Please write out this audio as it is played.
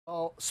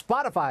Well,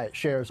 Spotify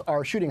shares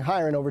are shooting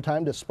higher in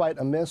overtime despite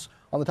a miss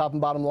on the top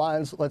and bottom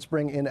lines. Let's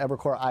bring in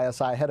Evercore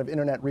ISI head of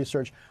internet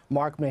research,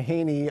 Mark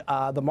Mahaney.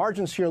 The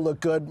margins here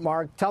look good.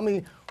 Mark, tell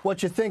me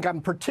what you think.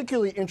 I'm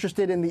particularly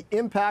interested in the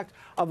impact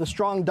of the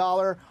strong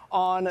dollar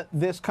on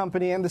this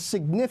company and the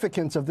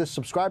significance of this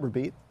subscriber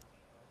beat.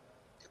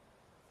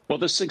 Well,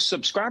 the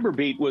subscriber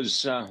beat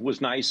was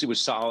nice. It was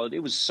solid.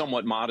 It was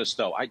somewhat modest,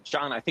 though.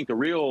 John, I think the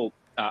real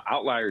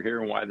outlier here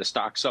and why the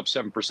stock's up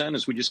 7%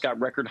 is we just got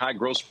record high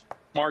gross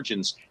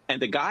margins,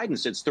 and the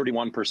guidance, it's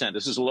 31%.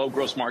 This is a low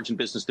gross margin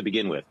business to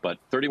begin with, but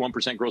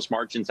 31% gross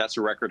margins, that's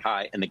a record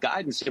high. And the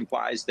guidance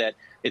implies that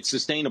it's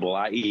sustainable,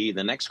 i.e.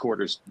 the next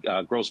quarter's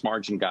gross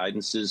margin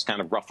guidance is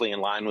kind of roughly in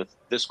line with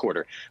this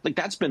quarter. Like,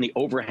 that's been the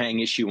overhang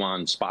issue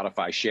on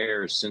Spotify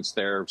shares since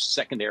their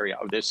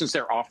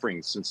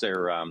offerings, since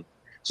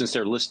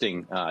their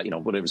listing,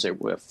 whatever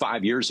it was,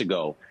 5 years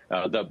ago.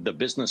 The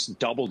business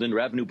doubled in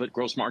revenue, but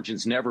gross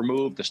margins never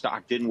moved. The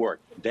stock didn't work.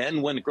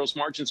 Then when the gross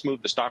margins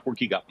moved, the stock worked.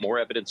 You got more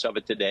evidence of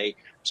it today.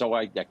 So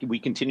we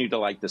continue to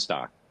like the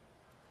stock.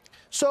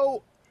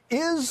 So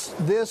is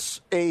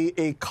this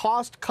a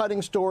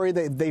cost-cutting story?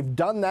 They've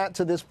done that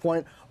to this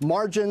point.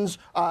 Margins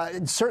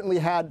certainly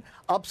had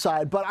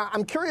upside. But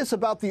I'm curious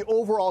about the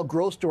overall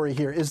growth story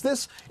here. Is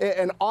this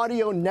an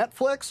audio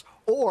Netflix?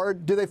 Or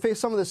do they face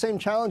some of the same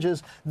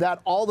challenges that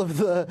all of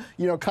the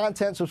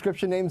content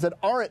subscription names that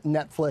aren't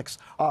Netflix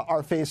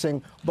are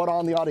facing, but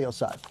on the audio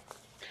side?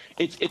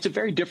 It's a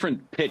very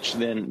different pitch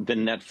than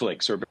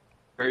Netflix, or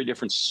very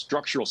different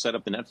structural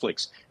setup than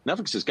Netflix.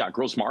 Netflix has got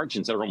gross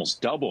margins that are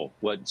almost double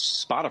what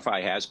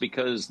Spotify has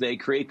because they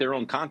create their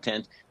own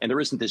content, and there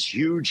isn't this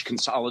huge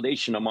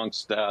consolidation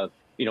amongst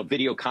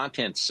video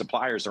content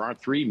suppliers. There aren't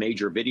three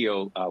major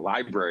video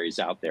libraries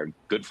out there.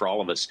 Good for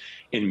all of us.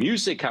 In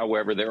music,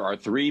 however, there are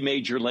three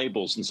major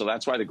labels, and so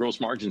that's why the gross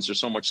margins are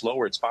so much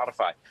lower at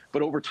Spotify.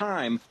 But over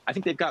time, I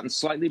think they've gotten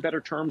slightly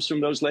better terms from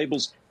those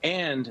labels,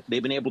 and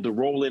they've been able to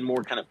roll in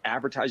more kind of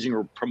advertising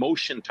or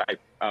promotion type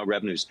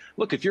revenues.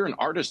 Look, if you're an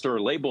artist or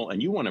a label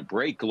and you want to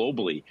break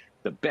globally,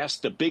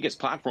 the biggest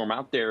platform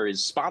out there is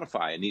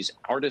Spotify, and these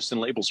artists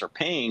and labels are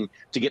paying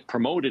to get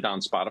promoted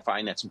on Spotify,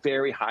 and that's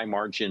very high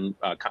margin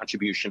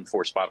contribution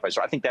for Spotify.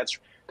 So I think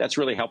that's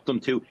really helped them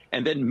too.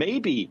 And then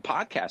maybe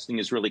podcasting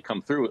has really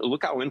come through.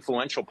 Look how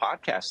influential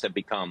podcasts have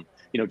become,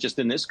 just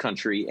in this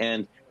country.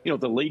 And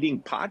the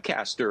leading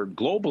podcaster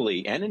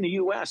globally and in the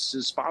U.S.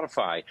 is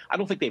Spotify. I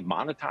don't think they've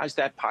monetized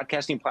that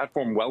podcasting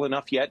platform well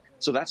enough yet.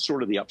 So that's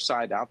sort of the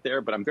upside out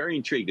there. But I'm very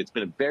intrigued. It's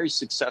been a very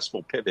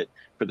successful pivot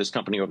for this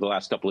company over the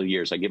last couple of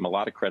years. I give them a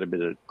lot of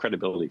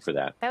credibility for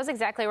that. That was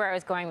exactly where I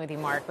was going with you,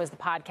 Mark, was the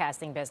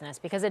podcasting business,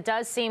 because it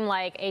does seem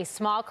like a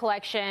small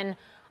collection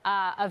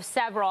of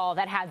several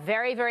that have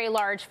very, very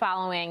large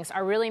followings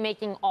are really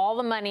making all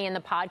the money in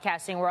the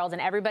podcasting world,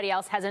 and everybody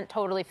else hasn't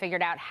totally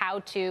figured out how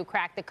to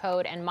crack the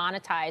code and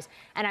monetize.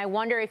 And I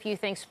wonder if you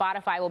think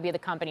Spotify will be the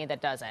company that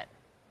does it.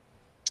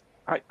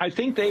 I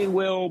think they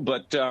will,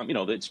 but,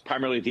 it's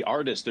primarily the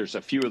artists. There's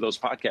a few of those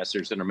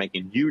podcasters that are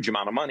making huge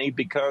amount of money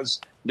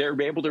because they're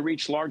able to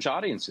reach large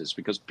audiences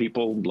because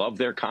people love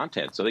their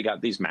content. So they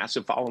got these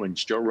massive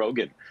followings, Joe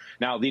Rogan.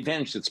 Now, the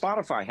advantage that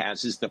Spotify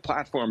has is the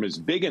platform is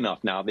big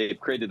enough now. They've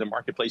created a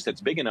marketplace that's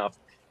big enough.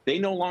 They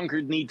no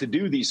longer need to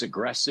do these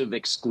aggressive,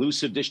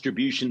 exclusive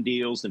distribution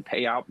deals and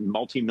pay out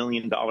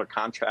multi-million-dollar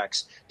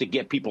contracts to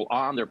get people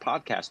on their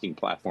podcasting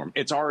platform.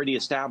 It's already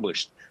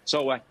established.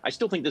 So I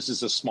still think this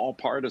is a small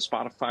part of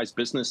Spotify's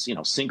business,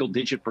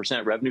 single-digit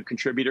 % revenue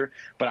contributor.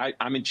 But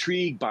I'm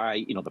intrigued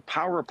by, the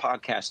power of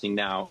podcasting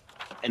now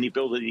and the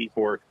ability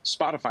for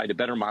Spotify to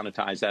better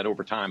monetize that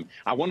over time.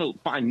 I want to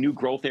find new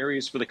growth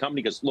areas for the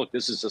company because, look,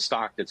 this is a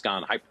stock that's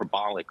gone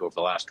hyperbolic over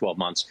the last 12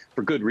 months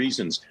for good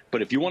reasons.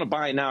 But if you want to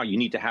buy it now, you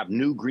need to have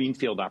new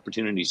greenfield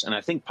opportunities. And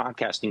I think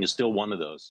podcasting is still one of those.